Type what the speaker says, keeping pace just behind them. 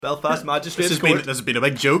Belfast Magistrates This Court. has been a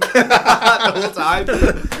big joke the whole time.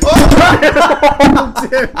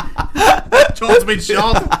 John's been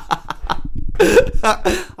shot.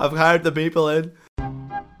 I've hired the people in.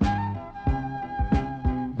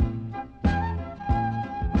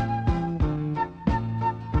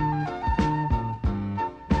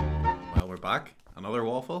 Well, we're back. Another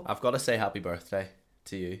waffle. I've got to say happy birthday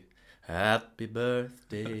to you. Happy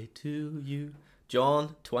birthday to you.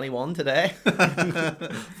 John, 21 today.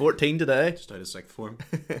 14 today. Just out of sixth form.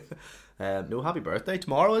 No, happy birthday.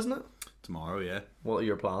 Tomorrow, isn't it? Tomorrow, yeah. What are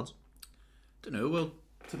your plans? Don't know. Well,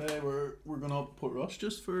 today we're going up Port Rush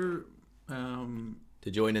just for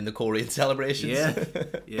To join in the Korean celebrations?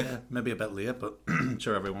 yeah. Maybe a bit late, but I'm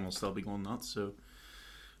sure everyone will still be going nuts. So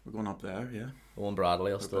we're going up there. Yeah. Owen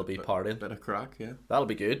Bradley will still be partying. Bit of crack. Yeah. That'll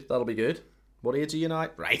be good. What age are you now?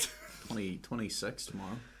 Right. 26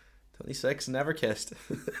 tomorrow. 26, never kissed,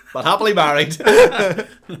 but happily married. You know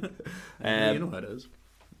how it is.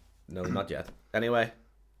 No, not yet. Anyway,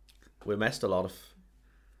 we missed a lot of.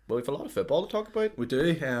 Well, we've a lot of football to talk about. We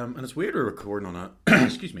do, and it's weird we're recording on a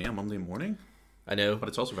excuse me, a Monday morning. I know, But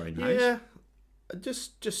it's also very nice. Yeah,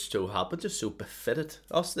 just so happened, just so befitted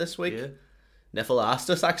us this week. Yeah. Niffle asked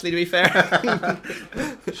us, actually, to be fair.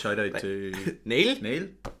 Shout out to Neil.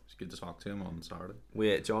 It's good to talk to him on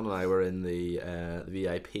Saturday John and I were in the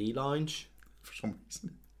VIP lounge. for some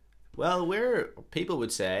reason. Well, people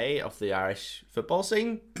would say of the Irish football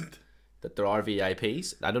scene that there are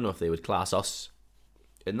VIPs. I don't know if they would class us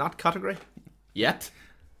in that category yet.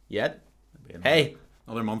 Hey,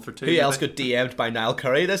 Another month or two. who else got DM'd by Niall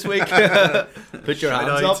Curry this week? Put your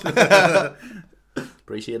hands up.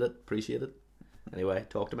 Appreciate it. Anyway,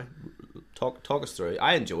 talk to me. Talk us through.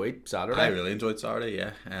 I enjoyed Saturday. I really enjoyed Saturday.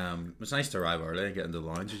 Yeah, it was nice to arrive early and get into the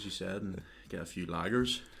lounge, as you said, and get a few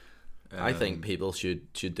lagers. I think people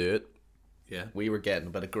should do it. Yeah, We were getting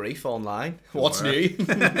a bit of grief online. What's new?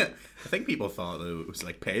 I think people thought that it was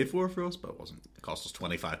like paid for us, but it wasn't. It cost us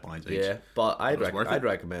 £25 each. Yeah, but I'd worth it.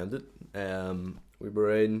 recommend it. We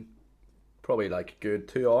were in probably like a good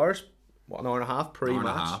 2 hours, 1 hour and a half pre-match.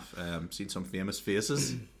 Hour and a half. Seen some famous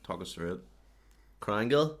faces. Talk us through it.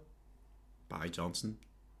 Krangle. Barry Johnson.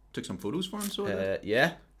 Took some photos for him, so I did.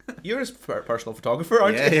 Yeah. You're his personal photographer,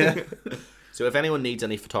 aren't you? Yeah. So if anyone needs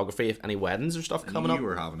any photography, if any weddings or stuff coming up. You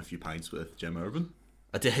were having a few pints with Jim Irvin.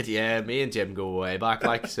 I did, yeah. Me and Jim go way back,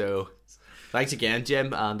 like, so thanks again,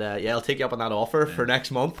 Jim. And yeah, I'll take you up on that offer for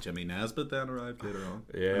next month. Jimmy Nesbitt then arrived later on.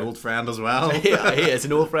 Yeah. An old friend as well. Yeah, he is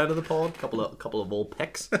an old friend of the pod. Couple of old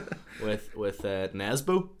pics with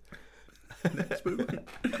Nesbo.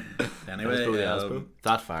 Anyway, Nesbo. If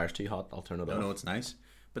that fire's too hot, I'll turn it off. no, it's nice.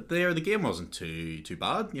 But the game wasn't too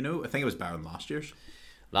bad, you know. I think it was better than last year's.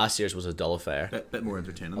 Last year's was a dull affair. Bit more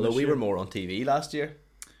entertaining. Although this we year. were more on TV last year.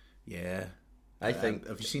 Yeah. I think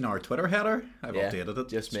Have you seen our Twitter header? I've Yeah, updated it.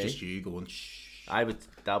 just It's me. just you going shh.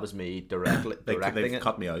 that was me directly directing They've it.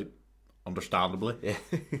 cut me out, understandably. Yeah.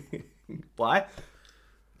 Why?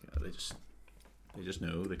 Yeah, they just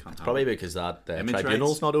know they can't have Probably because that Image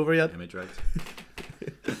tribunal's rights. not over yet. image rights.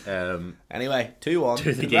 Anyway, 2-1.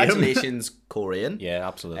 To the game. Congratulations, Korean. Yeah,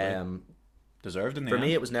 absolutely. Um, Deserved in the for end.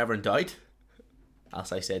 me, it was never in doubt,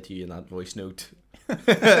 as I said to you in that voice note.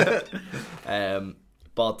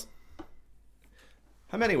 But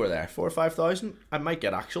how many were there? 4,000 or 5,000? I might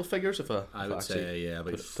get actual figures if I would say, yeah,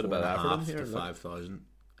 about put a bit of effort in 4,500 here, to isn't it? 5,000.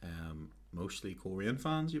 Mostly Korean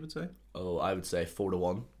fans, you would say. Oh, I would say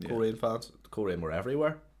 4-1 Korean fans. Korean were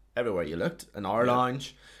everywhere you looked. In our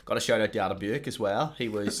lounge, got a shout out to Adam Buick as well. He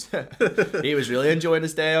was really enjoying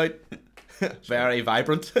his day out. Very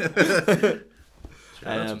vibrant. Sure,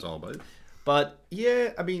 that's what it's all about. But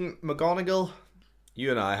yeah, I mean, McGonigal, you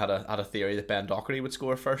and I had a theory that Ben Doherty would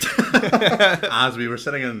score first. As we were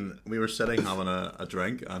sitting having a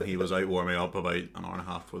drink, and he was out warming up about an hour and a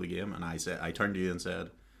half before the game, and I turned to you and said,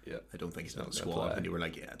 Yeah. I don't think he's in the Not squad. gonna play. And you were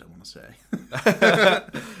like, yeah, I don't want to say.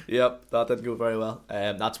 Yep, that didn't go very well.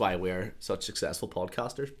 That's why we're such successful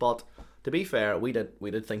podcasters. But to be fair, we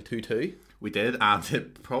did think 2-2. We did, and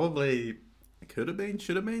it probably could have been,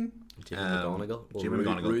 should have been. Jimmy McGonigal will Jimmy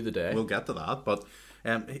McGonigal. rue the day. We'll get to that, but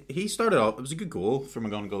he started off. It was a good goal for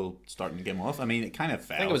McGonigal starting the game off. I mean, it kind of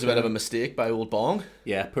fell. I think it was a bit of a mistake by old Bong.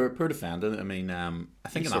 Yeah, poor defending. I mean, I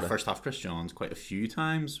think in that sorta- first half, Chris Johns quite a few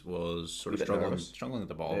times was sort of bit nervous. struggling at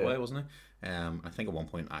the ball away, wasn't he? I think at one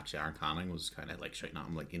point actually Aaron Canning was kind of like shouting at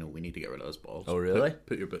him like, you know, we need to get rid of this ball. Oh, really?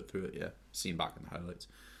 Put your boot through it. Yeah, seen back in the highlights.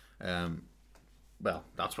 Well,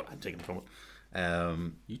 that's what I'm taking from it.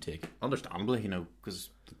 You take it. Understandably, you know, because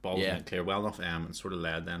the ball wasn't clear well enough, and sort of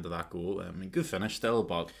led then to that goal. I mean, good finish still,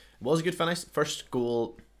 but It was a good finish. First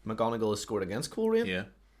goal McGonigal has scored against Coleraine. yeah,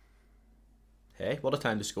 hey, what a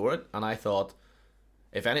time to score it. And I thought,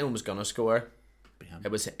 if anyone was gonna score, Be him.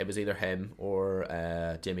 it was either him or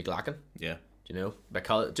Jamie Glacken. Yeah. You know,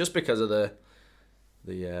 because of the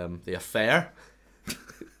affair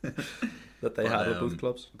that they had with both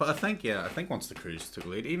clubs. But I think once the Cruise took the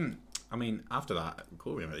lead, after that,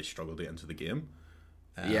 Coleraine really struggled to get into the game.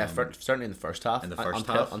 Certainly in the first half.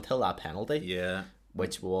 Until that penalty. Yeah.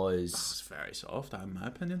 Which was... That was very soft, in my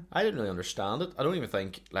opinion. I didn't really understand it. I don't even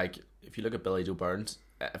think, like, if you look at Billy Joe Burns,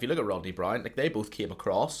 if you look at Rodney Brown, like, they both came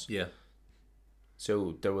across. Yeah.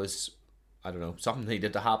 So there was, I don't know, something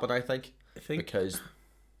needed to happen, I think. Because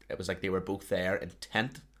it was like they were both there,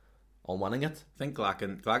 intent on winning it. I think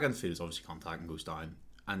Glacken feels obviously contact and goes down,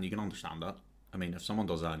 and you can understand that. I mean, if someone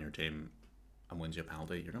does that in your team and wins you a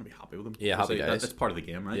penalty, you're going to be happy with them. Yeah, happy days. That's part of the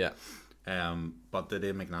game, right? Yeah. But did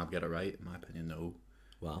Ian McNabb get it right? In my opinion, no.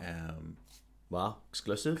 Wow. Wow,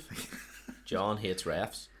 exclusive. John hates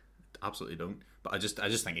refs. Absolutely don't. But I just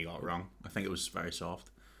think he got it wrong. I think it was very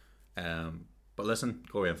soft. But listen,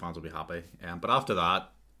 Coleraine fans will be happy. But after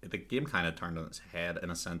that, the game kind of turned on its head in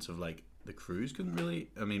a sense of like the Crews couldn't really.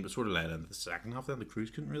 But sort of led into the second half. Then the Crews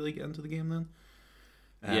couldn't really get into the game. Then.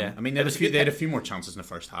 Yeah. They had a few more chances in the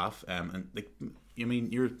first half. You're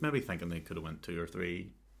maybe thinking they could have went 2 or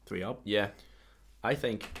 3 up. Yeah, I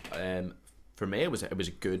think. For me, it was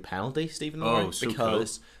a good penalty, Stephen. So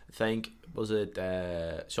because cool. I think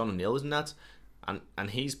Sean O'Neill was in that, and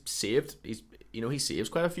he's saved. He saves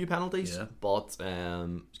quite a few penalties. Yeah. But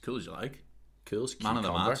as cool as you like. Cool as man of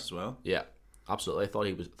the match as well. Yeah, absolutely. I thought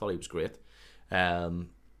he was great. But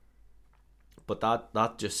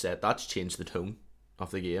that's changed the tone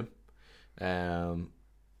of the game.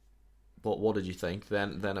 But what did you think?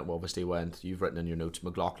 Then it obviously went. You've written in your notes,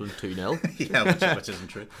 McLaughlin 2-0. Yeah, which isn't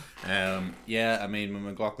true. When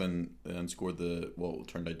McLaughlin scored what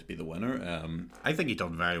turned out to be the winner, I think he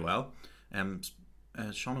done very well.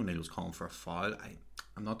 Sean O'Neill was calling for a foul.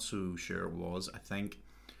 I'm not so sure it was. I think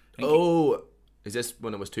is this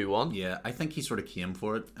when it was 2-1? Yeah, I think he sort of came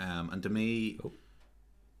for it. And to me,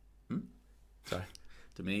 Sorry.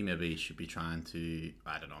 To me, maybe he should be trying to.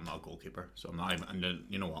 I don't know. I'm not a goalkeeper, so I'm not even.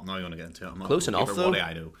 You know what? I'm not even going to get into it. I'm not close a enough, though. What do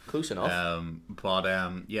I know? Close enough.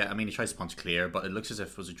 He tries to punch clear, but it looks as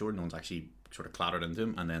if Jordan Owens actually sort of clattered into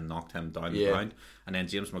him and then knocked him down the ground, and then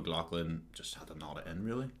James McLaughlin just had to nod it in,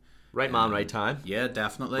 really. Right man, right time. Yeah,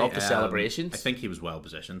 definitely. Love the celebrations. I think he was well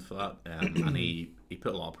positioned for that, and he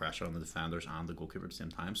put a lot of pressure on the defenders and the goalkeeper at the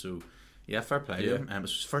same time. So. Yeah, fair play to him. It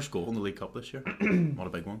was his first goal in the League Cup this year. What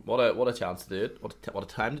a big one! What a chance to do it! What a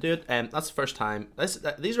time to do it! That's the first time.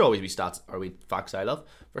 These are always facts I love.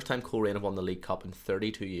 First time Coleraine have won the League Cup in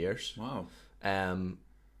 32 years. Wow.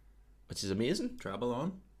 Which is amazing. Treble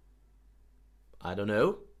on. I don't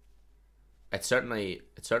know. It's certainly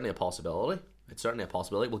a possibility. It's certainly a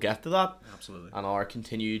possibility. We'll get to that. Absolutely. And our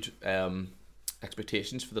continued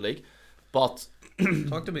expectations for the league. But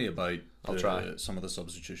talk to me about some of the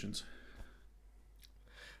substitutions.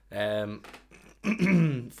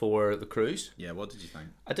 For the Cruise. Yeah, what did you think?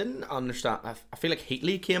 I didn't understand. I feel like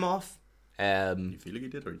Heatley came off. You feel like he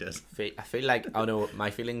did or he did? I feel like, I don't know,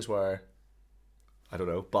 my feelings were, I don't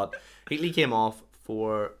know, but Heatley came off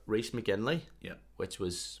for Reece McGinley. Yeah. Which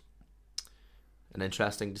was an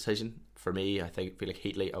interesting decision for me. I feel like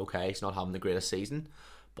Heatley, okay, he's not having the greatest season,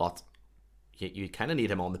 but you kind of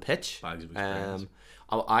need him on the pitch. Bags of experience.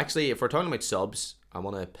 Actually, if we're talking about subs, I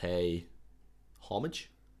want to pay homage.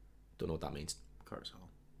 Don't know what that means. Curtis Hall.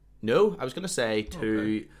 No, I was going to say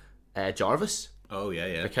to Jarvis. Oh,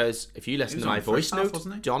 yeah. Because if you listen to my voice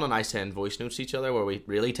note, John and I send voice notes to each other where we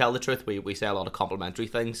really tell the truth. We say a lot of complimentary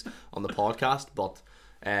things on the podcast, but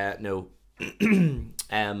no.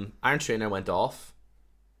 Aaron Trainer went off,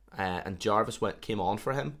 and Jarvis came on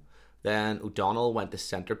for him. Then O'Donnell went to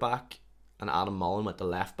centre back, and Adam Mullen went to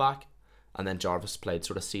left back, and then Jarvis played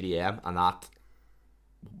sort of CDM, and that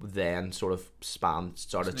then sort of started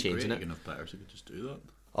changing it. Enough players who could just do that.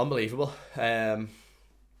 Unbelievable.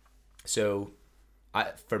 So,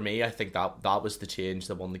 for me, I think that was the change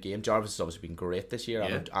that won the game. Jarvis has obviously been great this year,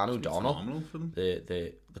 and O'Donnell,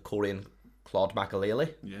 the Coleraine Claude Makalele,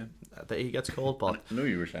 that he gets called. But I know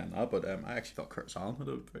you were saying that, but I actually thought Curtis Allen had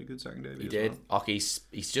a very good second day. He did. Well. He's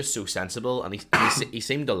just so sensible, and he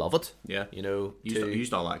seemed to love it. Yeah, you know, he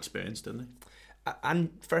used all that experience, didn't he?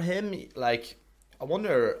 And for him, like, I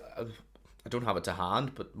wonder. I don't have it to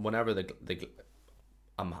hand, but whenever I don't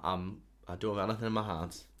have anything in my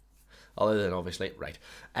hands, other than obviously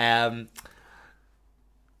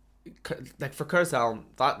like for Curtis Allen,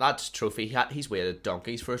 that's trophy. He's waited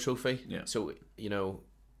donkeys for a trophy. Yeah. So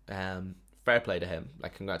fair play to him.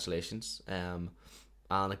 Like, congratulations.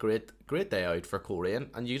 and a great day out for Coleraine,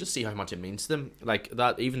 and you just see how much it means to them. Like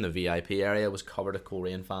that, even the VIP area was covered of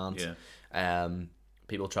Coleraine fans. Yeah.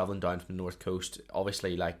 People travelling down from the north coast.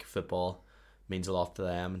 Obviously, like football means a lot to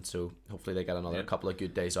them, and so hopefully they get another couple of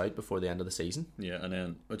good days out before the end of the season. Yeah, and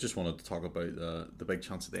then I just wanted to talk about the big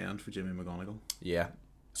chance at the end for Jimmy McGonigal. Yeah.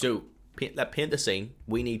 So paint the scene.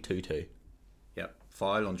 We need 2-2. Yeah.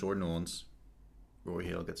 Foul on Jordan Owens. Rory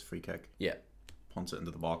Hale gets a free kick. Yeah. Punts it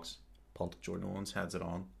into the box. Punt. Jordan Owens heads it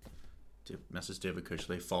on. Misses David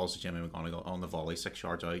Cushley. Falls to Jimmy McGonigal on the volley. 6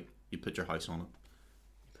 yards out. You put your house on it.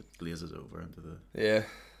 You put glazes over into the... Yeah.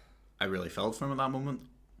 I really felt for him at that moment.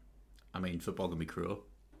 I mean, football can be cruel.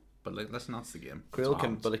 But like, listen, that's the game. Cruel,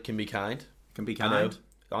 but it can be kind. Can be kind.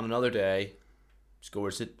 On another day,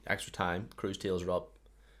 scores it, extra time, Cruise tails are up.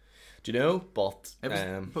 Do you know? But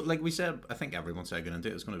but like we said, I think everyone said going into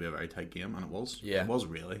it was going to be a very tight game, and it was. Yeah, it was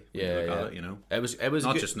really. When yeah, you look at it, you know, it was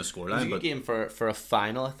not good, just in the scoreline. It was a good game for a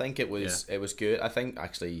final. I think it was good. I think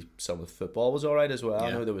actually some of the football was alright as well. Yeah.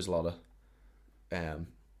 I know there was a lot of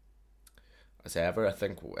as ever. I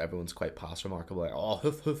think everyone's quite pass remarkable. Like, oh,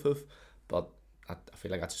 hoof hoof hoof, but I feel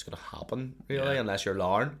like that's just going to happen really unless you're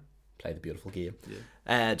Lauren. Play the beautiful game.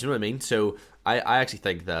 Yeah. Do you know what I mean? So I actually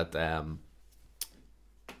think that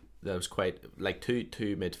there was quite like two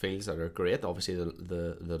midfields that are great. Obviously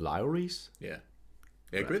the Lowrys. Yeah,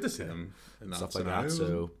 great to see them in that stuff scenario. like that.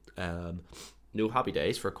 So no happy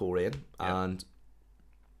days for Coleraine. And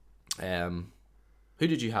who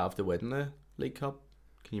did you have to win the League Cup?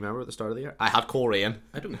 Can you remember at the start of the year? I had Coleraine.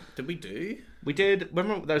 I don't. Did we do? We did.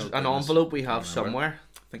 Remember, there's an envelope we have somewhere.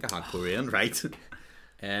 I think I had Coleraine, right?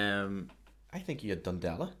 I think you had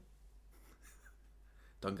Dundela.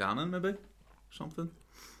 Dungannon, maybe? Something?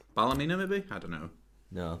 Ballymena, maybe? I don't know.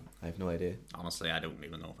 No, I have no idea. Honestly, I don't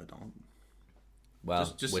even know if I don't.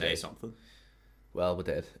 Well, just say something. Well, we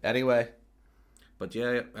did. Anyway. But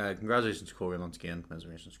yeah, congratulations to Coleraine once again.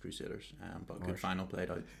 Commiserations Crusaders. But a good final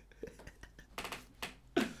played out.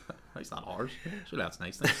 How's that hard? Surely that's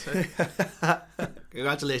nice.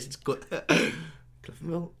 Congratulations,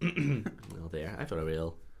 Cliftonville. Well, there. I've got a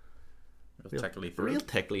real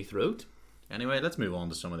tickly throat. Anyway, let's move on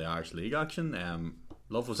to some of the Irish League action.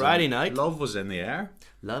 Love was Friday night. Love was in the air.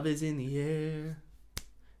 Love is in the air.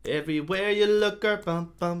 Everywhere you look,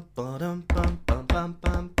 bum bum bum bum bum bum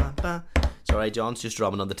bum bum. Sorry, John's just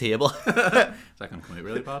drumming on the table. Is that going to come out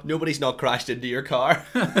really bad? Nobody's not crashed into your car.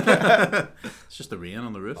 It's just the rain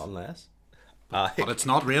on the roof. Unless. But it's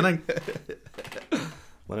not raining.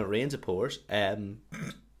 When it rains, it pours.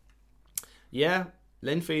 Yeah,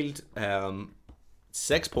 Linfield,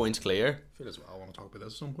 6 points clear. I feel as well I want to talk about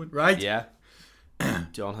this at some point. Right? Yeah.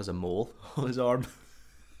 John has a mole on his arm.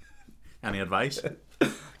 Any advice?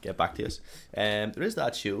 Get back to us. There is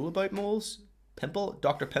that show about moles.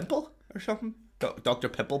 Dr. Pimple or something. Dr.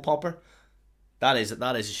 Pimple Popper. That is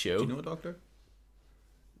a show. Do you know a doctor?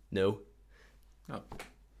 No. Oh.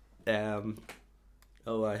 Him.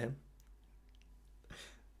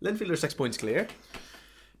 Linfield are 6 points clear.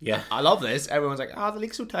 Yeah. I love this. Everyone's like, the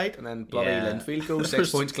league's so tight, and then bloody Linfield goes 6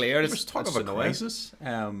 points clear. There was talk of a crisis.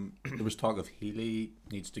 There was talk of Healy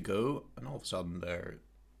needs to go, and all of a sudden they're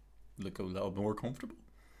look a little more comfortable.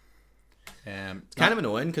 It's kind of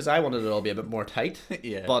annoying because I wanted it all to be a bit more tight.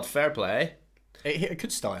 Yeah. But fair play. It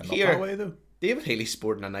could still end up that way though. David Healy's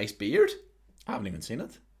sporting a nice beard. I haven't even seen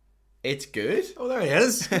it. It's good. Oh, there he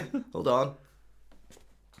is. Hold on.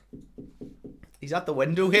 He's at the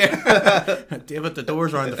window here. David, the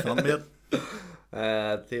door's around the front, mate.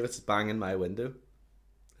 David's banging my window.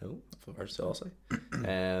 Oh, very saucy.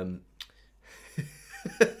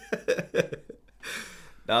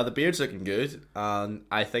 Now the beard's looking good, and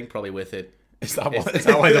I think probably with it, is that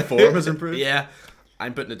why the form has improved? Yeah,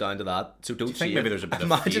 I'm putting it down to that. So don't Do you think maybe there's a bit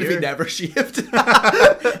Imagine of if he never shaved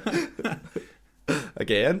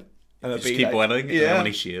again. And just keep winning. Yeah. And then when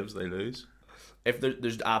he shaves, they lose. If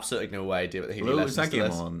there's absolutely no way David Healy listens listens that to game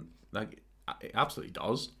this. on. Like, it absolutely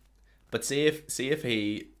does. But see if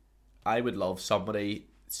he, I would love somebody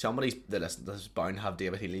that listens to this is bound to have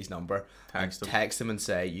David Healy's number. Text him and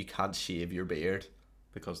say you can't shave your beard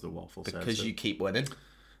because the waffle says because you keep winning.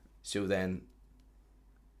 So then,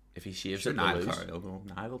 if he shaves it, I lose.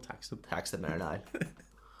 I will text him. Text him there now.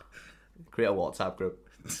 Create a WhatsApp group.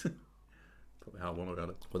 Probably have one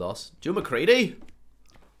already with us. Joe McCready.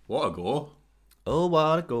 What a goal! Oh,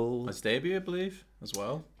 what a goal! His debut, I believe, as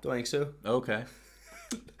well. Don't think so. Okay.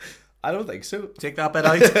 I don't think so. Take that bit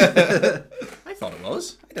out. I thought it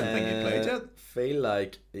was. I didn't think he played yet. Feel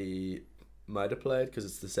like he might have played because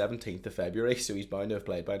it's the 17th of February, so he's bound to have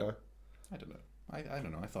played by now. I don't know. I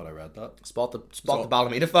don't know. I thought I read that. Spot the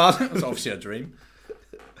Ballymena fan. That's obviously a dream.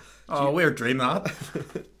 Oh, weird dream that.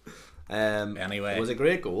 Anyway, it was a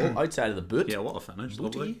great goal outside of the boot. Yeah, what a finish.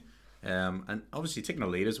 Lovely. And obviously taking a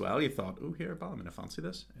lead as well, you thought, oh, here, Ballymena fancy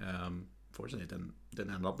this. Fortunately, it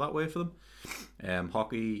didn't end up that way for them.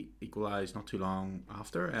 Hockey equalised not too long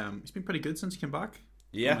after. He's been pretty good since he came back.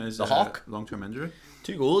 Yeah, from his, the Hawk. Long-term injury.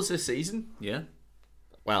 2 goals this season. Yeah.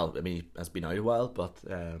 Well, I mean, he has been out a while, but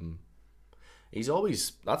he's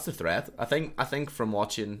always... That's the threat. I think from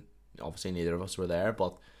watching... Obviously, neither of us were there,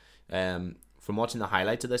 but from watching the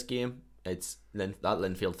highlights of this game, it's that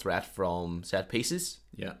Linfield threat from set pieces.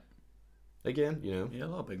 Yeah. Again, you know. Yeah, a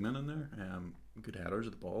lot of big men in there. Good headers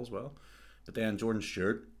at the ball as well. But then Jordan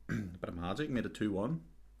Stewart, a bit of magic, made it 2-1.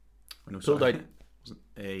 Pulled out.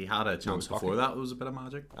 He had a chance before that. It was a bit of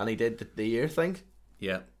magic. And he did the ear thing.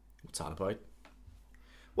 Yeah. What's that about?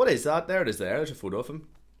 What is that? There it is there. There's a photo of him.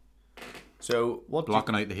 So, what...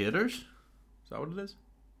 Blocking out the haters? Is that what it is?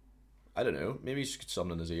 I don't know. Maybe he's got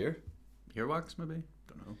something in his ear. Earwax, maybe?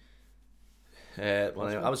 Don't know. Well,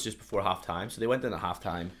 anyway, that was just before half time. So they went in at half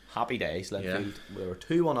time. Happy days, Linfield. Yeah. They were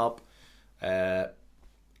 2-1 up.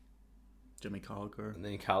 Jimmy Gallagher. And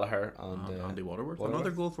then Callagher and Andy Waterworth.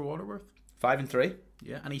 Another goal for Waterworth. 5-3.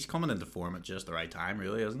 Yeah, and he's coming into form at just the right time,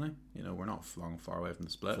 really, isn't he? You know, we're not flung far away from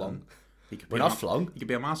the split. Flung. We're not flung. He could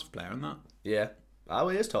be a massive player in that. Yeah. Oh,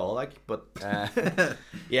 he is tall, like, but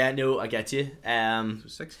yeah, no, I get you. So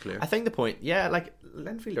 6 clear. I think the point, yeah, like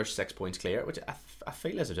Linfield are 6 points clear, which I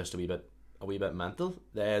feel is just a wee bit mental.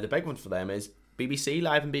 The big one for them is BBC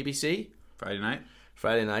live on BBC Friday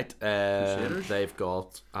night. They've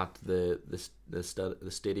got at the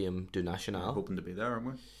Stadium du National. We're hoping to be there, aren't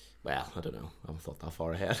we? Well, I don't know. I haven't thought that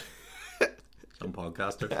far ahead. Some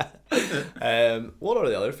podcaster. What are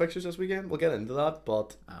the other fixtures this weekend? We'll get into that,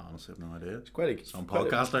 but I honestly have no idea. It's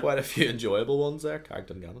quite a few enjoyable ones there.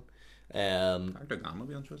 Carrickton Gannon. Carrickton Gannon will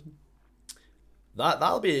be interesting.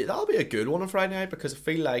 That'll be a good one on Friday night, because I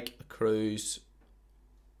feel like a Cruise.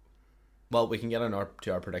 Well, we can get on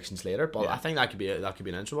to our predictions later, but yeah. I think that could be an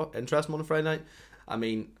interesting one on Friday night. I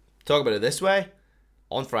mean, talk about it this way: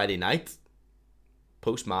 on Friday night,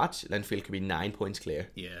 post match, Linfield could be 9 points clear.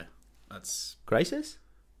 Yeah, that's crisis.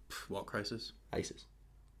 What crisis? ISIS.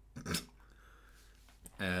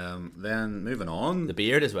 Then moving on, the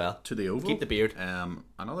beard as well to the Oval. Keep the beard.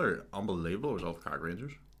 Another unbelievable result for Carrick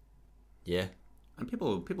Rangers. Yeah, and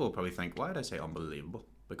people will probably think, why did I say unbelievable?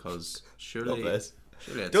 Because surely.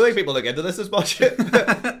 Do you think people look into this as much?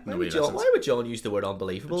 Why would John use the word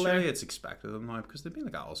unbelievable? But surely it's expected of them now, because they've been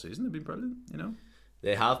like all season. They've been brilliant, you know.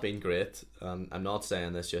 They have been great. I'm not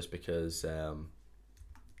saying this just because Niall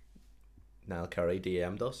Curry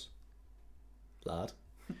DM'd us, lad.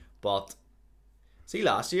 But see,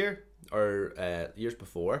 last year or years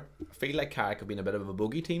before, I feel like Carrick have been a bit of a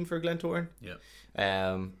bogey team for Glentoran.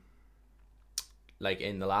 Yeah. Like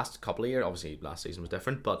in the last couple of years, obviously last season was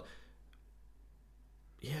different, but.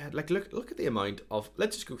 Yeah, like look at the amount of.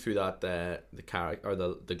 Let's just go through that the Carrick or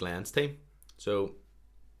the Glens team. So,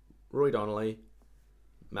 Roy Donnelly,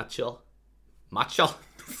 Mitchell,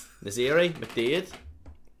 Naziri, McDade.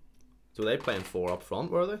 So they playing 4 up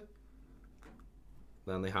front, were they?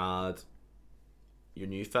 Then they had your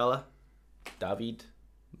new fella, David,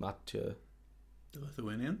 Mathieu, the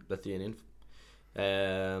Lithuanian,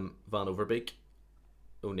 Van Overbeek,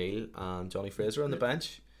 O'Neill, and Johnny Fraser on the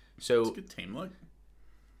bench. So it's a good team, like.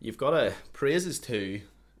 You've got to praises to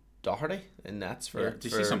Doherty in nets for. Yeah, did you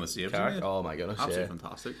see some of the saves? Oh my goodness, absolutely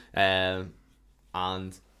fantastic.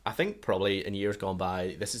 And I think probably in years gone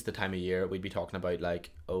by, this is the time of year we'd be talking about like,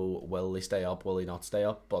 oh, will they stay up? Will they not stay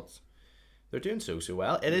up? But they're doing so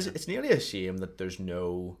well. It's nearly a shame that there's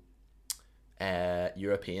no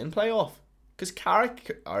European playoff, because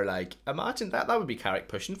Carrick are like, imagine that would be Carrick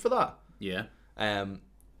pushing for that. Yeah.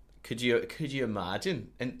 Could you imagine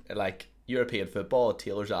in like European football at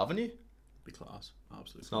Taylor's Avenue? Be class.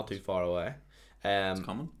 Absolutely. It's not too far away. It's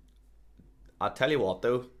coming. I'll tell you what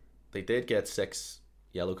though, they did get 6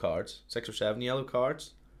 or 7 yellow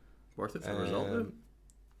cards. Worth it for the result though.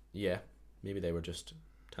 Yeah, maybe they were just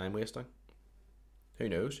time wasting. Who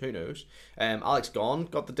knows? Alex Gaughan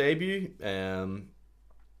got the debut.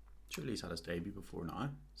 Surely he's had his debut before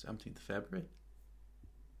now. 17th of February.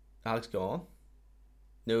 Alex Gaughan?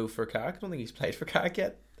 No, for Carrick. I don't think he's played for Carrick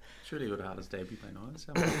yet. Surely he would have had his debut by now.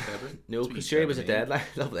 17th of February. No, because sure he was a deadline.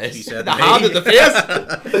 Love this. He said the hand in the face.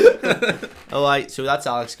 Alright, so that's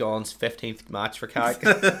Alex Gaughan's 15th match for Carrick.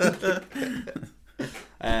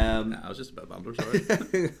 I was just a bit banter, sorry.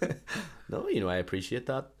 No, I appreciate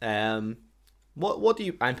that. What do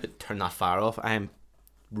you? Turn that fire off. I'm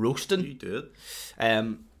roasting. You do it.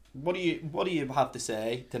 What do you have to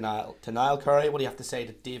say to Niall Curry? What do you have to say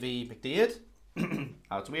to Davy McDade?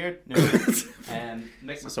 That's weird. No. That's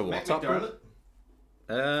a WhatsApp group.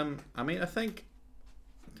 I mean, I think.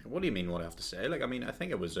 What do you mean? What I have to say? Like, I mean, I think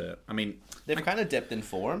it was a. I mean, they've kind of dipped in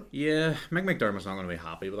form. Yeah, Mick McDermott's not going to be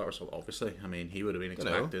happy with that result. Obviously, I mean, he would have been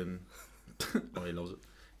expecting. Oh, he loves it.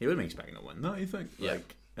 He would have been expecting to win. No, you think? Yeah.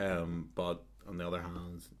 Like, but on the other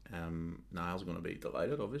hand, Niall's going to be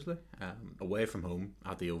delighted. Obviously, away from home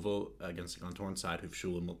at the Oval against the Glentoran side, who've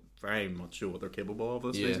shown very much show what they're capable of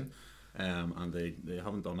this season. And they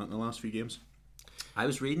haven't done it in the last few games. I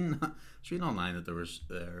was reading online that there are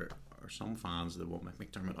some fans that want Mick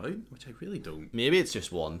McDermott out, which I really don't. Maybe it's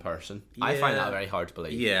just one person. Yeah. I find that very hard to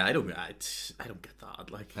believe. Yeah, I don't get that.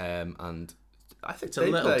 Like, and I think it's a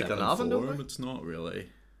little dip in form. It's not really.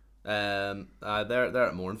 They're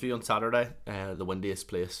at Mourneview on Saturday, the windiest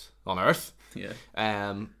place on earth. Yeah.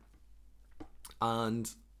 And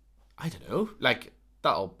I don't know, like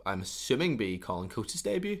that'll, I'm assuming, be Colin Coates'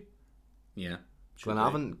 debut. Yeah.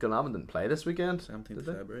 Glenavon didn't play this weekend. 17th of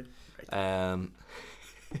February. Right.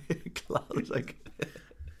 Like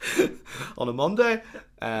on a Monday.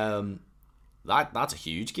 That's a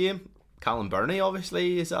huge game. Callum Burney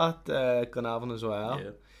obviously is at Glenavon as well.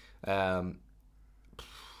 Yeah.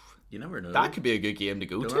 You never know. That could be a good game to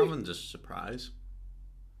go to. Glenavon just surprise.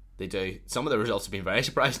 They do. Some of the results have been very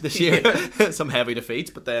surprising this year. Some heavy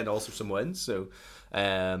defeats, but then also some wins. So,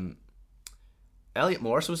 Elliot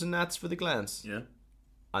Morris was in nets for the Glens. Yeah.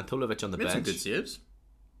 Antolovic on the bench. Some good saves.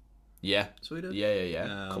 Yeah. So he did.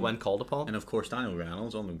 Yeah. When called upon. And of course, Daniel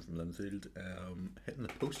Reynolds on them from Linfield, hitting the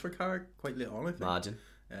post for Carrick quite late on, I think. Imagine.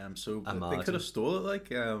 They could have stole it, like,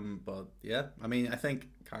 but yeah. I mean, I think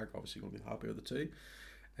Carrick obviously going to be happy with the two.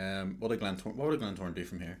 What would Glentoran do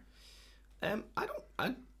from here?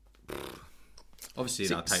 Obviously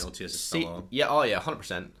that title chase is still on. Yeah,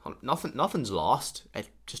 100%. Nothing's lost. It's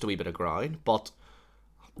just a wee bit of ground, but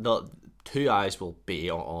the two eyes will be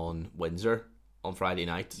on Windsor on Friday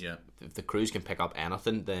night. Yeah. If the Crews can pick up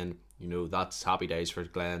anything, then that's happy days for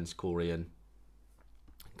Glens, Corey, and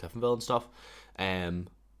Cliftonville and stuff. And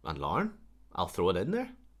Larne, I'll throw it in there.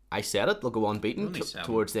 I said it, they'll go unbeaten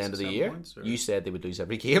towards the end of the year. You said they would lose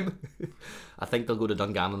every game. I think they'll go to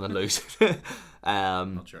Dungannon and lose.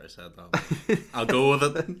 I'm not sure I said that. I'll go with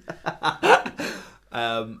it.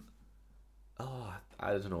 I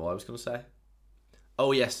don't know what I was going to say.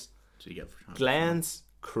 Oh, yes. So you get Glens,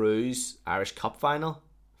 Crews, Irish Cup final.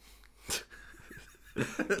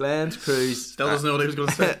 Glens, Crews. Still doesn't know what he was going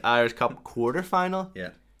to say. Irish Cup quarter final. Yeah.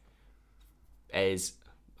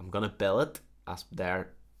 I'm going to bill it as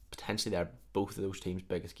potentially they're both of those teams'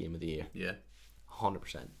 biggest game of the year. Yeah.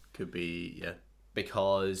 100%. Could be, yeah.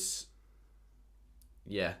 Because,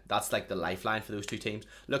 yeah, that's like the lifeline for those two teams.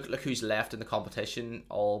 Look who's left in the competition.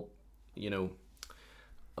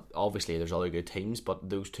 Obviously there's other good teams, but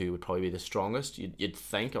those two would probably be the strongest. You'd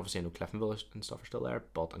think. Obviously I know Cliftonville and stuff are still there,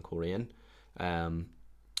 but and Korean. So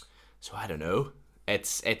I don't know.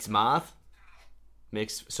 It's math.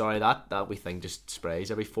 That wee thing just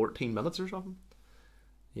sprays every 14 minutes or something.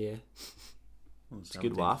 Yeah. Well, it's a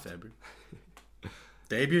good waft.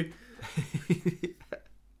 Debut.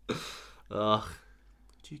 Ugh.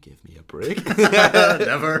 Could you give me a break?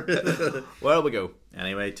 Never. Where'll we go?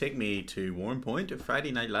 Anyway, take me to Warren Point at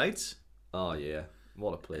Friday Night Lights. Oh yeah.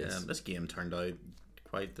 What a place. This game turned out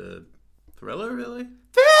quite the thriller, really.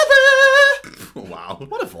 Thriller! Wow.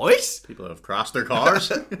 What a voice. People have crashed their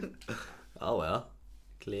cars. Oh well.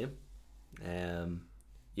 Claim.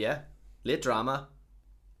 Yeah. Late drama.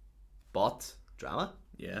 But drama.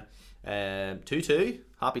 Yeah. 2-2.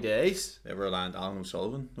 Happy days. Everland Alan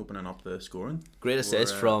O'Sullivan opening up the scoring. Great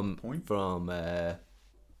assist from Brandon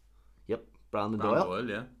Doyle,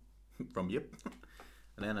 yeah. From And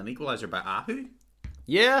then an equaliser by Ahu.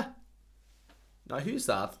 Yeah. Now who's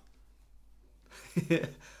that?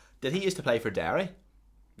 Did he used to play for Derry?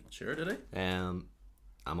 Not sure, did he? I'm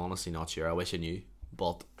honestly not sure. I wish I knew,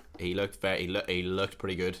 but he looked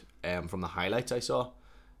pretty good. From the highlights I saw,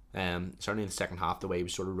 certainly in the second half, the way he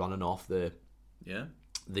was sort of running off the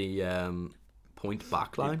point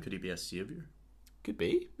back line. Could he be a saviour? Could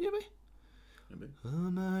be, maybe.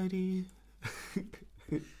 Almighty.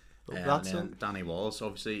 And then Danny Wallace,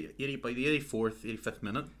 obviously, by the 85th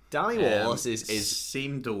minute. Danny Wallace is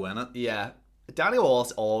seemed to win it. Yeah, Danny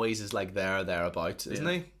Wallace always is like thereabouts, isn't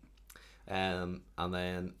he? And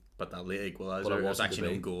then, but that late equaliser was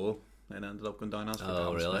actually no goal. It ended up going down as for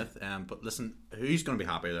Callum Smith. But listen, who's going to be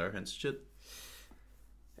happy there? Institute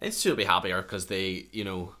will be happier because they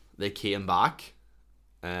came back.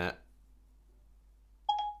 I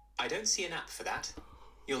don't see an app for that.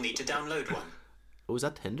 You'll need to download one. Oh, was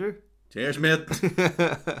that Tinder? Cheers, mate.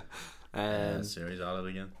 Series at it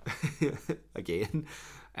again. Again.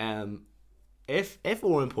 If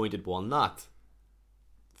Oran Point had won that,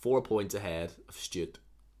 4 points ahead of Stewart.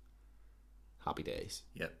 Happy days.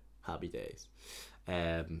 Yep. Happy days.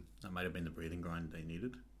 That might have been the breathing ground they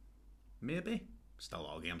needed. Maybe. Still a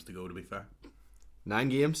lot of games to go, to be fair. 9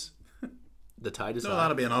 games. The tide is No, high.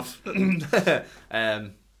 that'll be enough.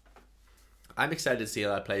 I'm excited to see how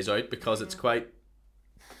that plays out because it's quite.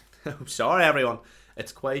 I'm sorry, everyone.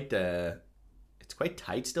 It's quite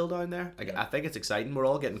tight still down there. I think it's exciting. We're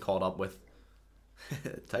all getting caught up with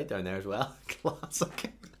tight down there as well.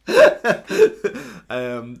 Classic.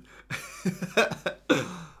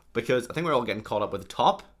 Because I think we're all getting caught up with the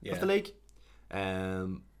top of the league.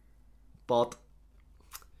 But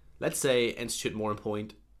let's say Institute and Moran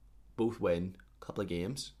Point both win a couple of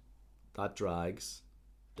games. That drags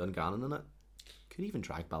Dungannon in it. Could even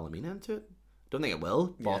drag Ballymena into it. Don't think it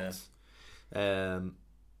will, but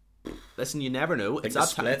listen, you never know. It's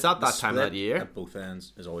at that time of the year. At both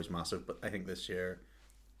ends is always massive, but I think this year,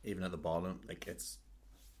 even at the bottom, like it's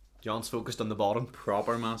John's focused on the bottom.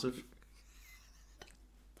 proper massive.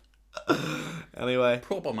 Anyway,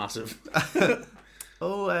 Proper massive.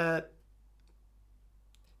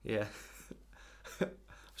 Yeah. I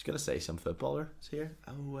was gonna say some footballer is here.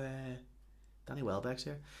 Danny Welbeck's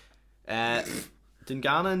here.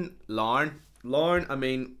 Dungannon, Larne. I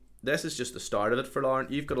mean, this is just the start of it for Larne.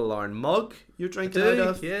 You've got a Larne mug you're drinking out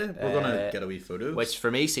of. Yeah, we're gonna get a wee photo. Which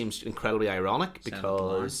for me seems incredibly ironic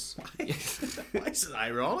because Why is it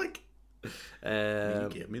ironic? You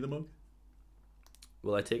gave me the mug.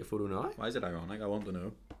 Will I take a photo now? Why is it ironic? I want to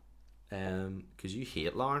know. Because you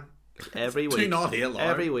hate Larne. Every week. Do not hate Larne.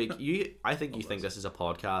 Every week. I think you think this is a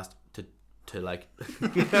podcast to like.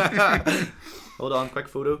 Hold on, quick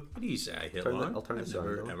photo. What do you say? I hate Turn Larne. I'll turn I've this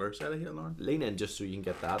never on. ever said I hate Larne. Lean in just so you can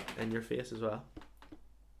get that in your face as well.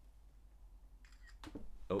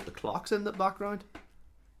 Oh, the clock's in the background.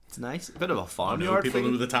 It's nice. A bit of a farmyard People feel.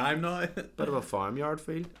 know the time now. Bit of a farmyard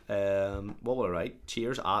feel. What will I write?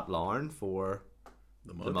 Cheers at Larne for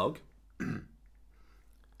The mug. the mug.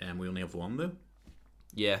 And we only have one though.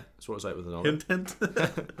 Yeah, sort us out with another. Hint.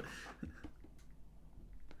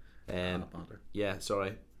 Yeah,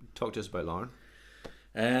 sorry. Talk to us about Larne.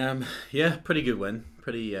 Yeah, pretty good win.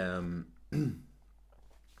 Pretty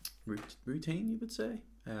routine, you would say.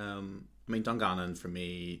 I mean, Dungannon for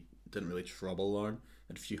me didn't really trouble Larne.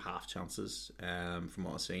 Had a few half chances from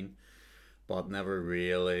what I've seen, but never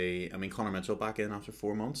really. I mean, Connor Mitchell back in after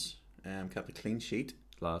 4 months. Kept a clean sheet.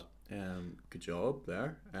 Lad. Good job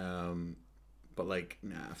there. But like,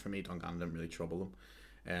 for me, Dungannon didn't really trouble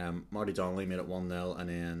them. Marty Donnelly made it 1-0, and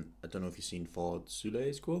then I don't know if you've seen Fod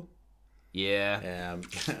Soule's goal. Yeah.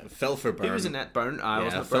 Fell for Byrne. He was in net Burn. I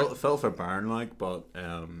wasn't fell for Byrne, like, but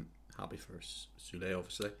happy for Soule,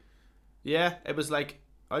 obviously. Yeah, it was like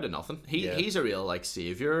out of nothing. He's a real like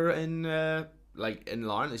saviour in in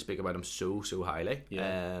Larne. They speak about him so highly.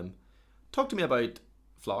 Yeah. Talk to me about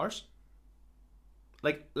Flowers.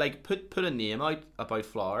 Like put a name out about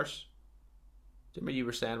Flowers. Do you remember you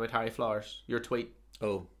were saying about Harry Flowers? Your tweet.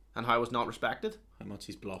 Oh, and how it was not respected. how much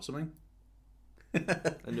he's blossoming.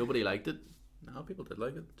 And nobody liked it. No, people did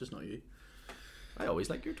like it, just not you. I always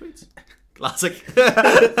like your tweets. Classic.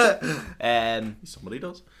 Somebody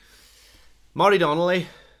does. Marty Donnelly.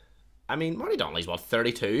 I mean, Marty Donnelly's what,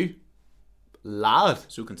 32? Lad.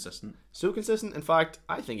 So consistent. So consistent. In fact,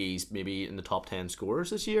 I think he's maybe in the top 10 scorers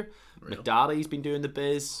this year. Real. McDaddy's been doing the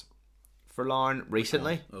biz for Larne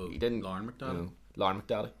recently. Oh, he didn't. Lauren McDaddy. No, Lauren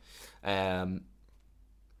McDaddy.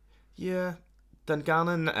 Yeah,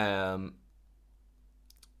 Dungannon.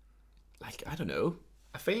 Like, I don't know.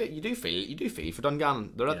 I feel like you do feel for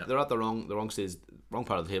Dungannon. They're at the wrong stage, wrong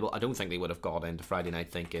part of the table. I don't think they would have got into Friday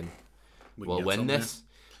night thinking we'll win this.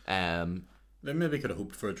 They maybe could have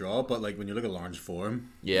hoped for a draw, but like when you look at Larne's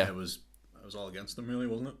form, it was all against them, really,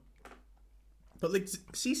 wasn't it? But like,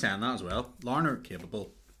 see, saying that as well, Larne are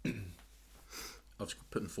capable of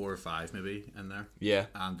putting 4 or 5 maybe in there. Yeah,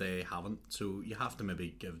 and they haven't. So you have to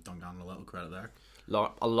maybe give Dungannon a little credit there.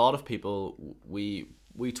 A lot of people we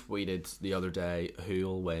tweeted the other day who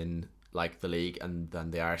will win like the league and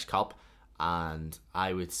then the Irish Cup, and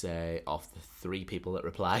I would say of the 3 people that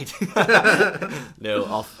replied, no,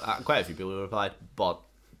 of quite a few people who replied, but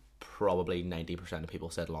probably 90% of people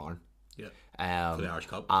said Larne. Yeah. For the Irish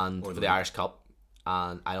Cup and for the Irish Cup,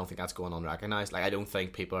 and I don't think that's going unrecognised. Like, I don't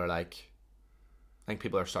think people are like. I think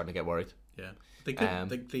people are starting to get worried. Yeah, they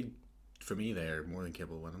could. They for me, they're more than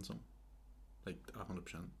capable of winning some. Like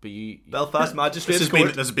 100%. But Belfast Magistrates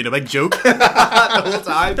this has been a big joke the whole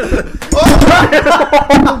time.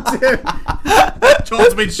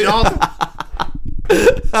 John's been shot.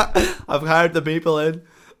 I've hired the people in.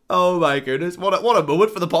 Oh my goodness. What a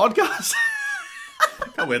moment for the podcast.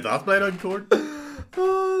 Can't wait that played out in court.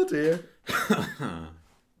 Oh dear.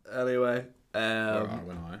 Anyway. Where are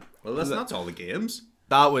we now? Well, listen, that's all the games.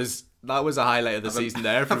 That was a highlight of the season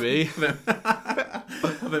there for me.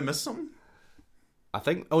 Have I missed something? I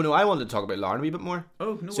think. Oh no, I wanted to talk about Larne a wee bit more.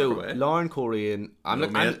 Oh no, so way. Larne Coleraine. I'm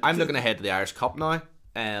mate. looking ahead to the Irish Cup now.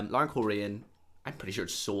 Larne Coleraine. I'm pretty sure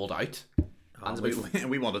it's sold out.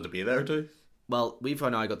 We wanted to be there too. Well, we've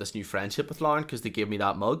now got this new friendship with Larne because they gave me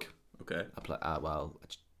that mug. Okay.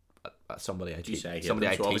 Somebody I You teach. say Somebody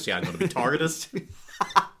I so teach. obviously I'm going to be targeted.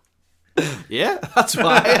 Yeah, that's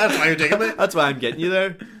why. That's why you're taking me. That's why I'm getting you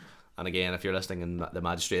there. And again, if you're listening in the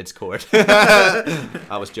magistrates court, that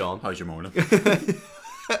was John. How's your morning?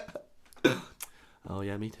 Oh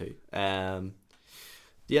yeah, me too. Yeah,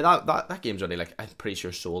 that game's already I'm pretty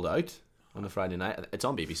sure sold out on the Friday night. It's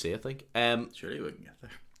on BBC, I think. Surely we can get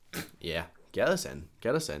there. Yeah, get us in.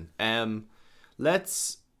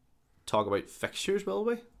 Let's talk about fixtures, will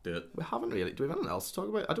we? Do it. We haven't really. Do we have anything else to talk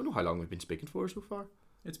about? I don't know how long we've been speaking for so far.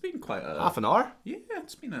 It's been quite a Half an hour. Yeah,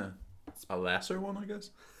 it's been a lesser one, I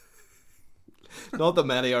guess. Not that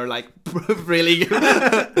many are really good.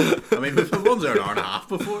 I mean, the ones are an hour and a half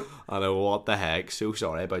before. I know, what the heck. So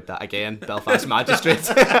sorry about that. Again, Belfast Magistrates.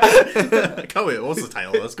 I can't wait. What's the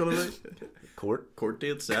title of this going to be? Court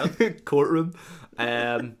date set. Courtroom.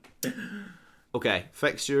 Okay,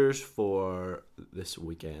 fixtures for this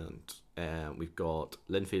weekend. We've got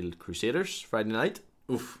Linfield Crusaders Friday night.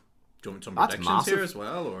 Oof. Do you want some That's predictions massive. here as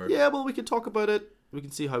well? Or Yeah, well, we can talk about it. We can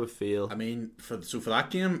see how we feel. I mean, for that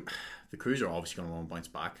game, the Crews are obviously going to want to bounce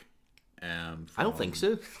back. I don't think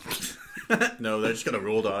so. No, they're just going to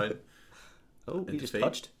roll down. Oh, he just defeat.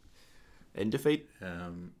 touched. In defeat.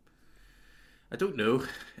 I don't know.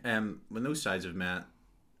 When those sides have met,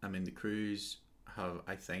 I mean, the Crews have,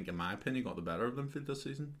 I think, in my opinion, got the better of Linfield this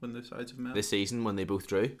season when the sides have met. This season, when they both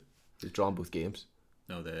drew, they've drawn both games.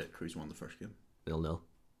 No, the Crews won the first game. 0-0.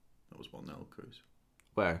 That was 1-0 Crews.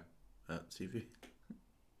 Where? At CV.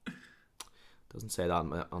 Doesn't say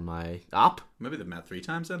that on my app. Maybe they've met 3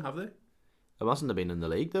 times then, have they? It mustn't have been in the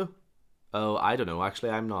league, though. Oh, I don't know.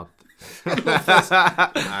 Actually, I'm not.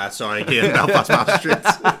 Sorry again, Belfast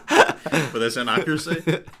Magistrates. For this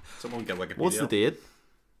inaccuracy. Someone get Wikipedia. What's the date?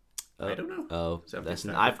 I don't know. Oh, 17th listen,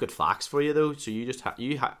 September. I've got facts for you though, so you just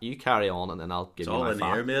you carry on, and then I'll give It's you all my in the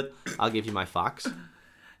air, facts. mate. I'll give you my facts.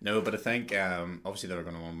 No, but I think obviously they're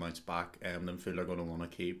going to want to bounce back. Linfield are going to want to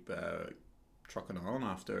keep trucking on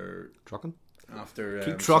after Trucking.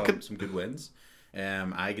 keep trucking. some good wins.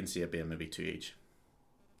 I can see it being maybe 2 each.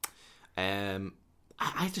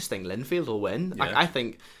 I just think Linfield will win. Yeah. I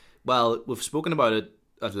think. Well, we've spoken about it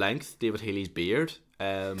at length. David Healy's beard.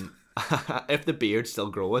 If the beard's still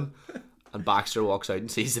growing, and Baxter walks out and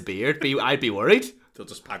sees the beard, I'd be worried. They'll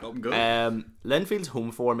just pack up and go. Linfield's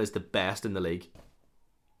home form is the best in the league,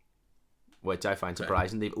 which I find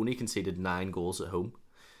surprising. They've only conceded 9 goals at home,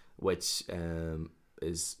 which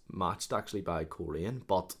is matched actually by Coleraine.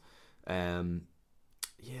 But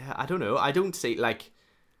yeah, I don't know. I don't see,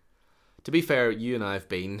 to be fair, you and I have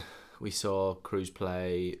been. We saw Crews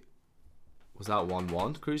play. Was that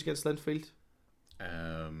 1-1? Crews against Linfield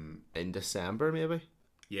in December, maybe.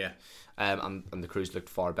 Yeah. And the Crews looked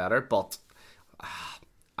far better, but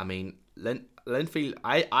I mean, Linfield.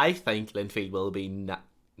 I think Linfield will be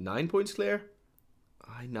 9 points clear.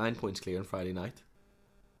 9 points clear on Friday night,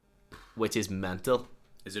 which is mental.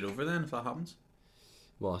 Is it over then if that happens?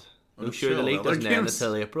 What? Oh, I'm sure the league doesn't end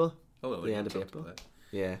until April. Oh, well, The end of April.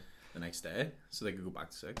 Yeah. The next day, so they could go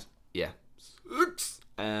back to 6. Yeah.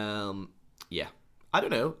 Yeah. I don't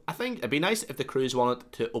know. I think it'd be nice if the Crews wanted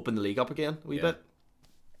to open the league up again a wee bit.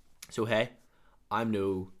 So hey, I'm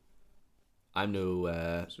no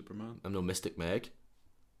Superman. I'm no Mystic Meg.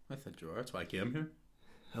 I thought you were. That's why I came here.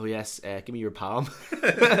 Oh yes, give me your palm.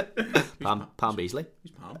 Palm Beasley.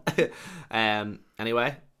 Who's Pam?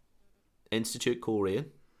 Anyway, Institute Coleraine,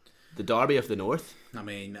 the Derby of the North. I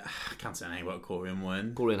mean, I can't say anything about Coleraine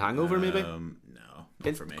win. Coleraine hangover maybe. No,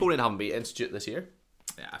 not for me. Coleraine haven't beat Institute this year.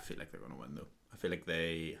 Yeah, I feel like they're going to win though. I feel like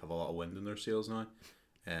they have a lot of wind in their sails now.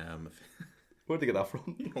 Where'd they get that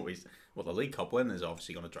from? Well, the League Cup win is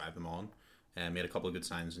obviously going to drive them on. Made a couple of good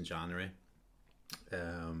signs in January.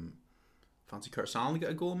 Fancy Curtis Allen to get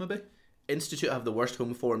a goal maybe. Institute have the worst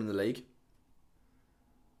home form in the league.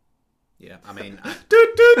 Yeah, I mean, I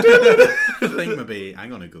think maybe I'm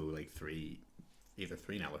going to go like either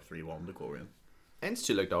 3-0 or 3-1 to Coleraine.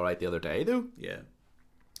 Institute looked alright the other day though. Yeah.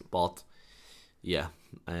 But yeah,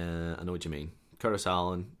 I know what you mean. Curtis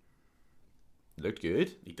Allen looked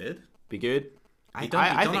good. He did. Be good. I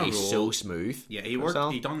done think a he's role. so smooth. Yeah, he for worked.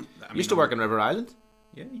 himself. He done. I Used to work in River Island.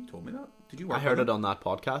 Yeah, you told me that. Did you work? I heard with it him? on that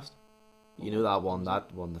podcast. You know that one?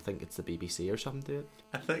 That one. I think it's the BBC or something. To it.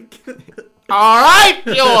 I think. All right,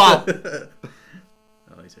 you all.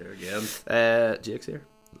 Oh, he's here again. Jake's here.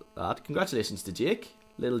 Congratulations to Jake,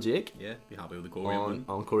 little Jake, Yeah, be happy with the goal. win.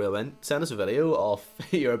 on Korea win. Send us a video of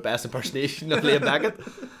your best impersonation of Liam Beckett.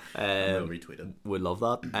 I'll retweet it. Would love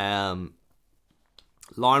that.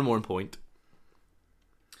 Lauren Warren Point.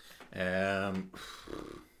 Yeah,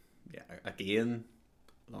 again,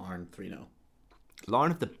 Larne 3-0.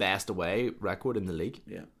 Lauren have the best away record in the league.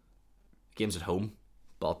 Yeah. Games at home,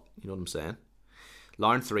 but you know what I'm saying.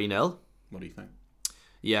 Lauren 3-0. What do you think?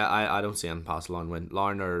 Yeah, I don't see them past Lauren win.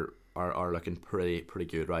 Lauren are looking pretty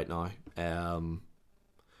good right now.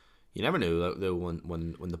 You never know though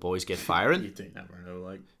when the boys get firing. You do never know,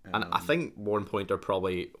 like. And I think Warren Point are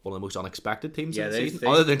probably one of the most unexpected teams in the they- season, they-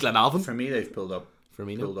 other than Glenavon. For me, they've pulled off.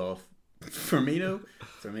 Firmino.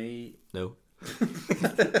 For me, No.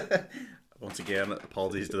 once again,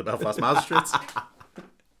 apologies to the Belfast Magistrates.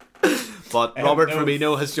 But Robert no.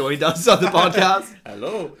 Firmino has joined us on the podcast.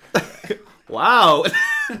 Hello. Wow.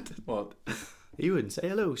 What? You wouldn't say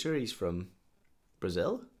hello. Sure, he's from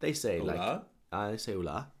Brazil. They say Hola? I say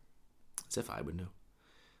hola. As if I would know.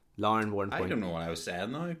 Lauren Warren I Point. don't know what I was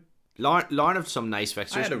saying now. Lauren have some nice I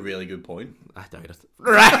fixtures. had a really good point. I doubt it.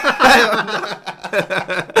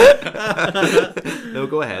 No,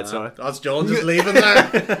 go ahead. Sorry. That's John just leaving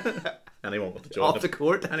there. Anyone want to join Off the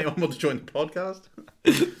court. Anyone want to join the podcast?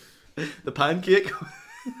 The pancake.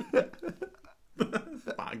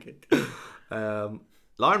 Pancake.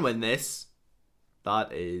 Lauren win this.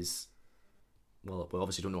 That is, well, we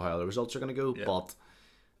obviously don't know how the results are going to go, Yeah. but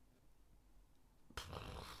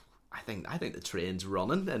I think the train's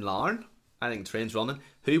running in Lauren. I think the train's running.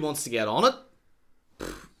 Who wants to get on it?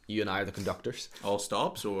 You and I are the conductors. All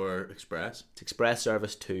stops or express? It's express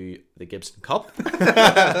service to the Gibson Cup. Love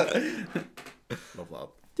that.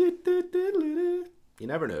 You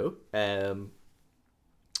never know. But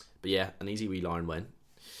yeah, an easy wee Lauren win.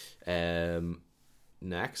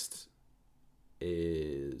 Next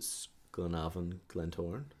is Glenavon,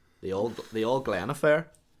 Glentoran. The old Glen affair.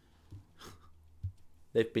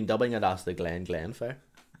 They've been dubbing it as the Glen affair.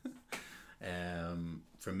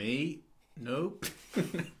 For me, no.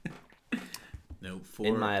 No,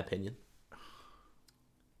 In my opinion.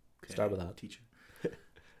 okay, Start with that. teacher.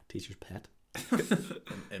 Teacher's pet.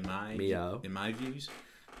 In my Meow. in my views,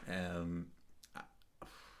 I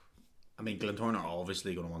mean, Glentoran are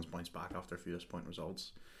obviously going to want points back after a few disappointing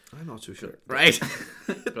results. I'm not too sure. Right.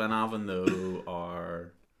 Glenavon though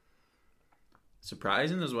are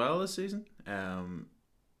surprising as well this season.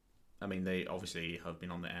 I mean, they obviously have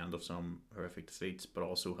been on the end of some horrific defeats, but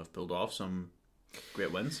also have pulled off some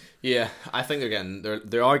great wins. Yeah, I think again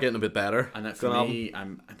they are getting a bit better. And that for me,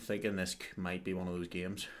 I'm thinking this might be one of those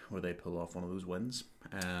games where they pull off one of those wins.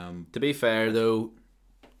 To be fair though,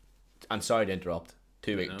 I'm sorry to interrupt.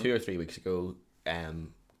 2 No. 2 or 3 weeks ago,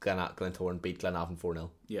 Glentoran beat Glenavon 4-0.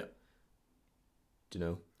 Yeah, Do you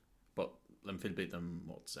know? but Linfield beat them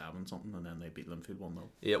 7 something, and then they beat Linfield 1-0.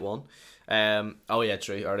 8-1. Oh yeah,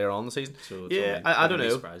 true. Earlier on in the season. So it's Yeah, only I don't really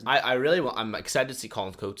know. surprising. I really want. I'm excited to see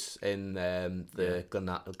Colin Coates in the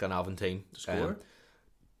Glenavon team. Score.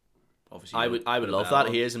 Obviously, I would put a love bet that.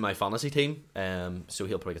 on. He is in my fantasy team. So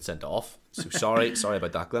he'll probably get sent off. So sorry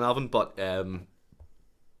about that, Glenavon. But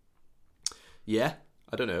yeah,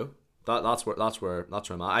 I don't know. That's where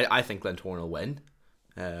I'm at. I think Glentoran will win.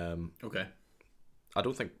 Okay. I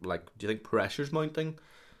don't think do you think pressure's mounting?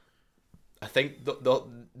 I think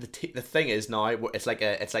the thing is now it's like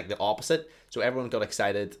the opposite. So everyone got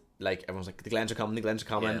excited, like everyone's like the Glens are coming,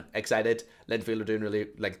 Yeah. excited. Linfield are doing really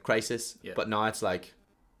like crisis, Yeah. but now it's like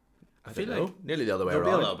I feel don't know, like nearly the other way There'll be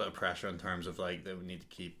a around. little bit of pressure in terms of like they would need to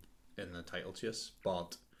keep in the title chase,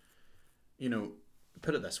 but you know,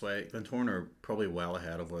 put it this way, Glentoran are probably well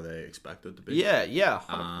ahead of where they expected to be. Yeah.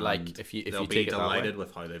 And Like if you they'll take be it that way. delighted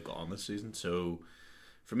with how they've got on this season. So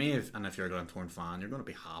for me, if you're a Glentoran fan, you're going to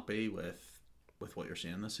be happy with what you're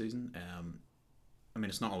seeing this season. I mean,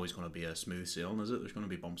 it's not always going to be a smooth sailing, is it? There's going to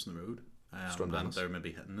be bumps in the road, Storm and downs. they're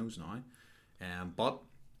maybe hitting those now. But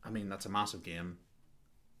I mean, that's a massive game.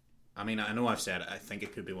 I mean, I know I've said I think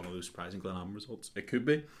it could be one of those surprising Glenavon results. It could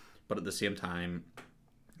be, but at the same time,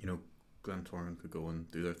 you know, Glentoran could go and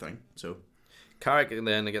do their thing. So Carrick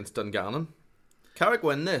then against Dungannon. Carrick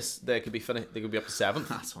win this, they could be They could be up to 7th.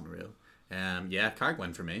 that's unreal. Yeah, Carrick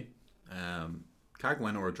win for me. Carrick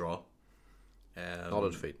win or a draw. Not a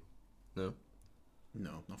defeat. No.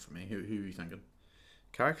 No, not for me. Who are you thinking?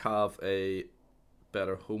 Carrick have a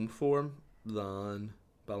better home form than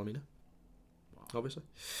Ballymena. Wow. obviously.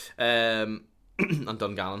 And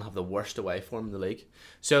Dungannon have the worst away form in the league.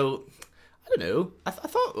 So I don't know. I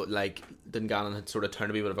thought like Dungannon had sort of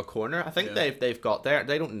turned a wee bit of a corner. I think they've got there.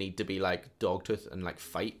 They don't need to be like dogtooth and like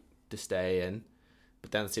fight to stay in. But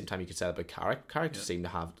then at the same time, you could say about Carrick. Carrick just seem to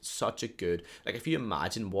have such a good, like, if you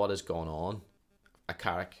imagine what has gone on at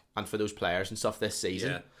Carrick and for those players and stuff this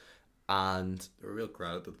season, and they're a real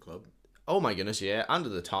credit to the club. Oh my goodness, yeah, and to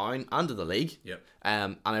the town and to the league. Yep.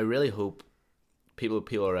 And I really hope people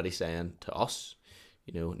are already saying to us,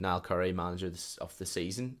 you know, Niall Curry, manager of the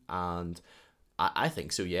season, and I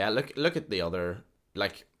think so. Yeah, look at the other,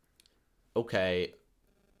 like, okay.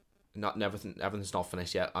 Not everything's not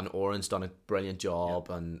finished yet, and Oren's done a brilliant job,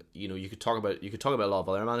 and you know you could talk about a lot of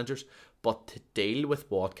other managers, but to deal with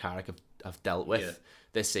what Carrick have dealt with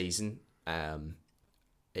this season,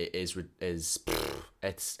 it's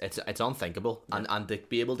unthinkable, and to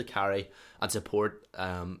be able to carry and support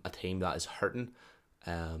a team that is hurting,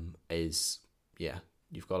 is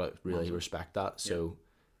you've got to really respect that. So,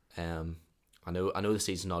 I know the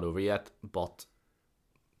season's not over yet, but.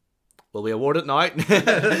 Will we award it now?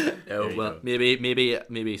 Well,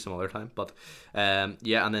 maybe some other time. But and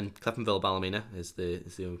then Cliftonville Ballymena is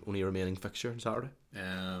the only remaining fixture on Saturday.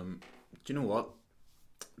 Do you know what?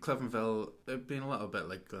 Cliftonville, they've been a little bit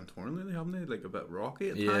like Glentoran lately, haven't they? Like a bit rocky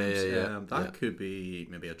at times. That could be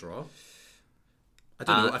maybe a draw. I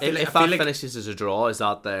don't know. If that finishes as a draw, is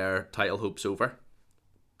that their title hopes over?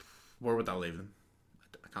 Where would that leave them?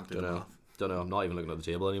 I can't do that. Don't know. I'm not even looking at the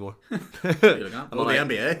table anymore. I'm on the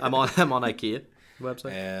NBA. I'm on IKEA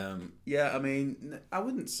website. I mean, I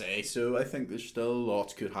wouldn't say so. I think there's still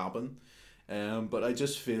lots could happen, but I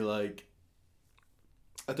just feel like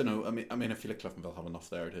I don't know. I mean, I feel like Cliftonville have enough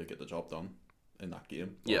there to get the job done in that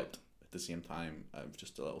game. But at the same time, I've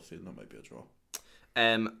just a little feeling that might be a draw.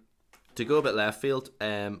 To go a bit left field,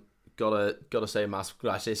 gotta say massive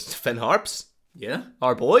congratulations to Finn Harps. Yeah,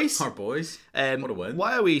 our boys. What a win!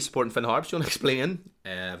 Why are we supporting Finn Harps? Do you want to explain?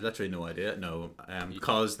 I've literally no idea. No,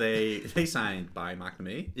 because they signed by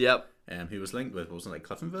McNamee. Yep. He was linked with, wasn't it, like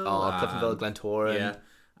Cliftonville? Cliftonville, Glentoran. Yeah,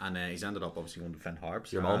 and he's ended up obviously going to Finn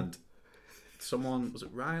Harps. Your mum. And someone, was it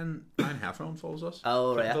Ryan Heffron follows us?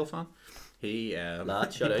 Oh, right. Cliftonville fan. He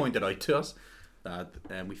pointed out to us that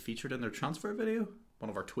we featured in their transfer video, one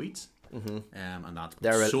of our tweets. Mm-hmm. And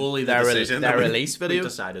that's solely the decision. Their release video. We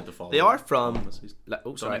decided to follow. They are from. They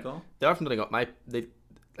are from Donegal. They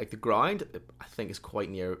like the ground. I think is quite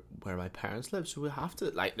near where my parents live, so we have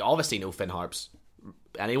to obviously know Finn Harps.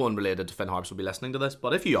 Anyone related to Finn Harps will be listening to this,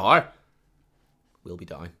 but if you are, we'll be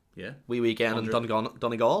down. Yeah, wee weekend in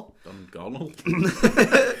Donegal.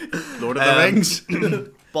 Lord of the Rings.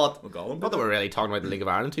 But not that we're really talking about the League of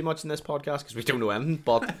Ireland too much in this podcast because we don't know anything.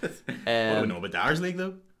 But what do we know about Dars League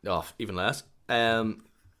though? Oh, even less.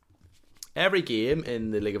 Every game in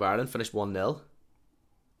the League of Ireland finished 1-0,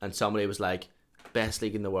 and somebody was like, "Best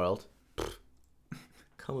league in the world."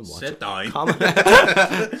 Come and watch Sit down. Come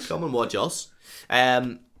and watch us.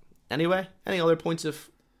 Anyway, any other points of?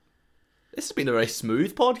 This has been a very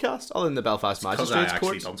smooth podcast, other than the Belfast Magistrates court. I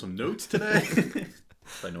actually done some notes today.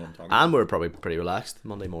 I know what I'm talking. And we're probably pretty relaxed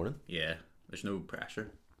Monday morning. Yeah, there's no pressure.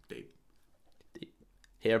 Deep.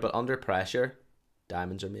 Here, but under pressure,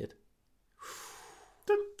 diamonds are made.